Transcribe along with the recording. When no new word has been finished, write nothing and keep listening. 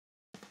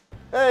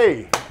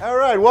Hey, all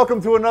right, welcome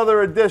to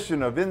another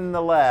edition of In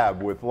the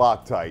Lab with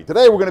LOCTITE.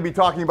 Today we're going to be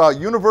talking about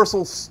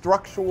universal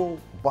structural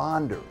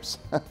bonders.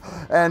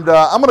 And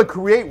I'm going to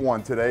create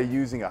one today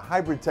using a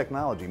hybrid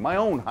technology, my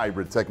own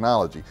hybrid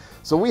technology.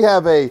 So we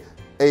have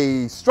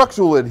a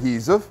structural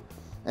adhesive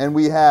and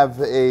we have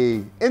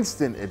a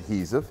instant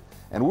adhesive,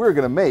 and we're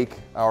going to make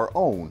our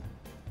own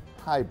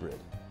hybrid.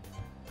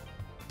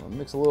 I'll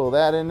mix a little of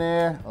that in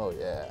there. Oh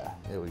yeah,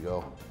 here we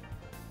go.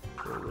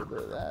 Put a little bit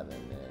of that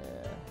in there.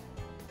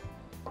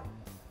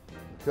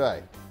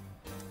 Okay,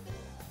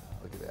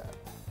 look at that.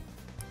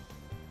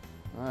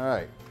 All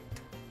right,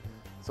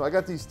 so I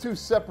got these two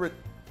separate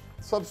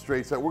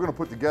substrates that we're going to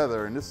put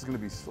together, and this is going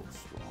to be so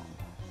strong.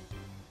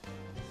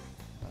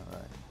 All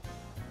right,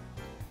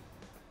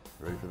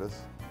 ready for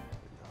this?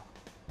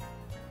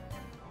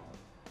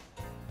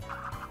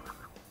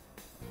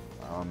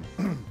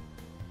 Here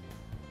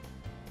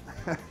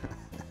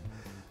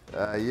we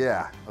go.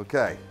 Yeah,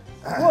 okay.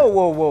 Whoa,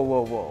 whoa, whoa,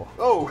 whoa, whoa.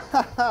 Oh,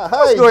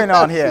 what's going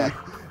on here?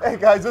 Hey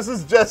guys, this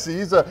is Jesse.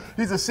 He's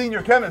a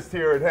senior chemist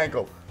here at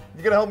Henkel.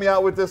 You gonna help me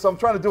out with this? I'm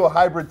trying to do a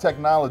hybrid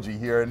technology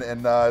here,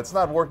 and it's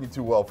not working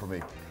too well for me.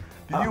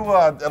 Can you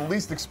at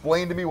least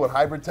explain to me what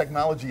hybrid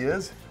technology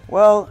is?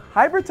 Well,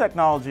 hybrid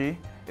technology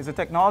is a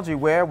technology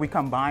where we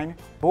combine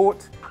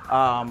both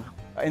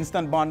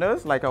instant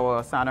bonders like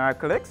our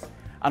cyanoacrylics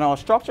and our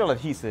structural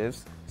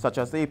adhesives such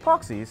as the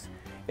epoxies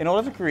in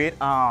order to create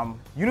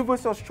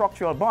universal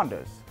structural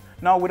bonders.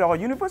 Now with our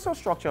universal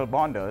structural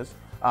bonders,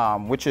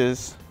 which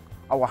is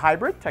our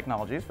hybrid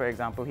technologies, for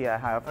example, here I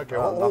have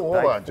hold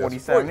on, Jesse.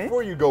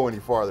 Before you go any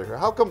farther here,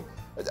 how come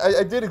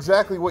I did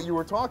exactly what you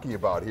were talking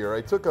about here?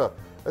 I took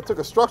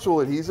a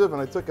structural adhesive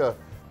and I took an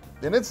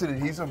instant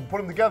adhesive and put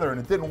them together,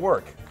 and it didn't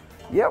work.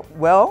 Yeah,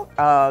 well,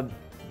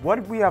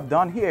 what we have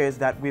done here is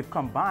that we've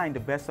combined the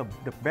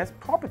best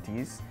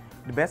properties,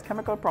 the best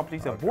chemical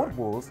properties of both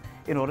wools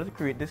in order to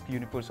create this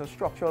universal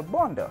structural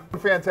bonder.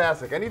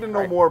 Fantastic. I need to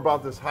know more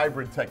about this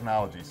hybrid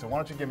technology, so why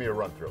don't you give me a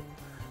run through?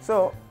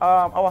 So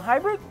our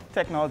hybrid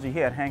technology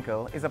here at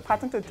Henkel is a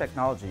patented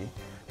technology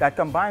that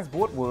combines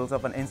both worlds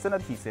of an instant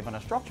adhesive and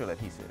a structural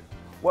adhesive.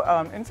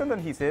 Well, instant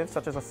adhesive,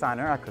 such as a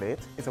cyanoacrylate,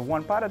 is a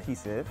one-part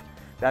adhesive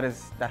that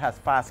has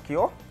fast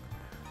cure,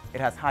 it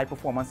has high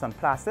performance on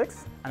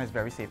plastics, and is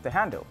very safe to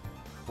handle.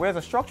 Whereas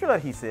a structural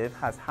adhesive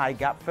has high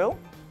gap fill,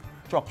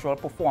 structural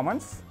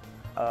performance,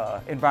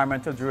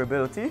 environmental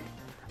durability,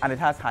 and it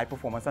has high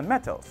performance on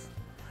metals.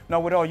 Now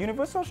with our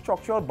universal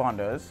structural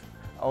bonders,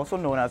 also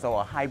known as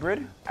our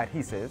hybrid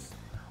adhesives,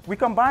 we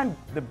combine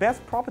the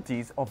best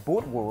properties of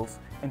both worlds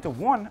into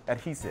one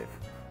adhesive,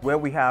 where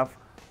we have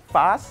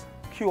fast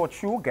cure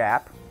true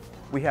gap,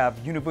 we have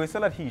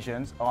universal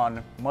adhesions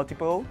on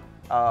multiple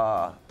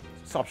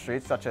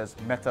substrates such as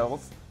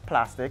metals,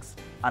 plastics,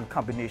 and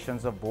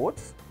combinations of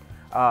both.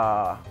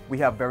 We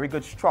have very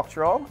good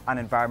structural and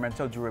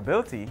environmental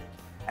durability,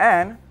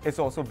 and it's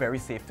also very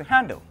safe to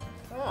handle.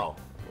 Oh.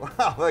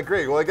 Wow, that's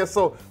great. Well, I guess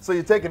so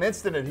you take an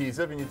instant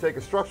adhesive and you take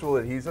a structural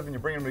adhesive and you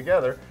bring them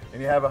together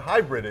and you have a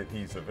hybrid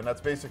adhesive, and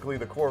that's basically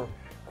the core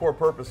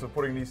purpose of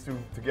putting these two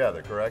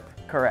together,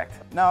 correct? Correct.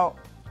 Now,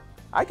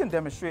 I can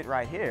demonstrate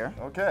right here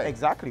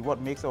exactly what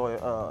makes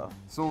our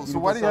So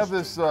why do you have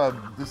this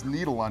this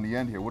needle on the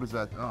end here? What is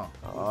that?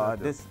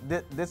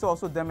 This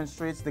also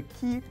demonstrates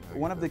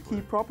one of the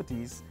key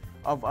properties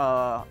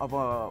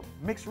of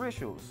mixed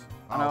ratios.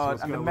 So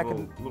it's got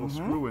a little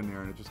screw in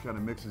there, and it just kind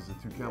of mixes the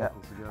two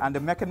chemicals together. And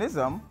the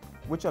mechanism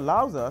which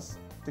allows us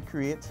to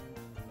create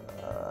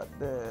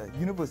the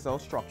universal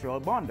structural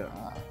bonder.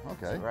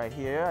 Okay. So right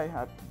here I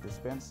have to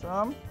dispense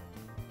some.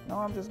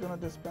 Now I'm just going to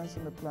dispense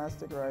in the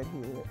plastic right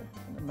here,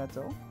 in the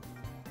metal.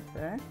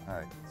 Okay. All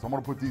right, so I'm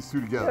going to put these two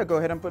together. Yeah, go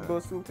ahead and put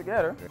those two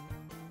together.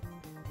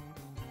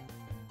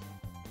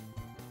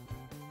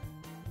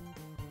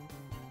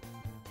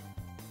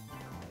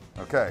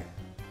 Okay.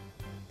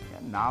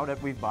 And now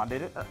that we've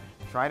bonded it,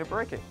 try to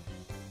break it.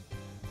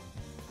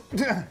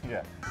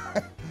 Yeah.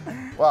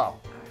 Wow.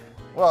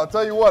 Well, I'll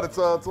tell you what, it's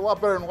a lot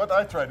better than what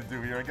I try to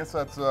do here. I guess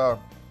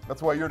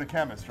that's why you're the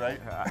chemist, right?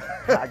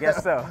 I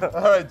guess so.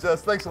 All right,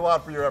 Jess, thanks a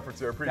lot for your efforts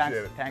here. Appreciate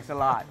it. Thanks a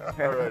lot.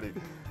 All righty.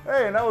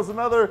 Hey, and that was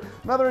another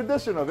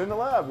edition of In the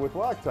Lab with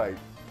LOCTITE.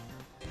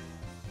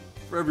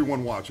 For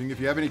everyone watching, if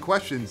you have any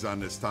questions on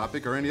this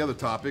topic or any other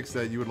topics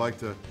that you would like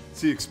to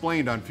see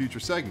explained on future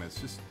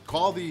segments, just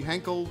call the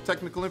Henkel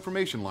Technical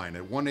Information Line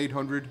at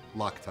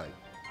 1-800-LOCTITE.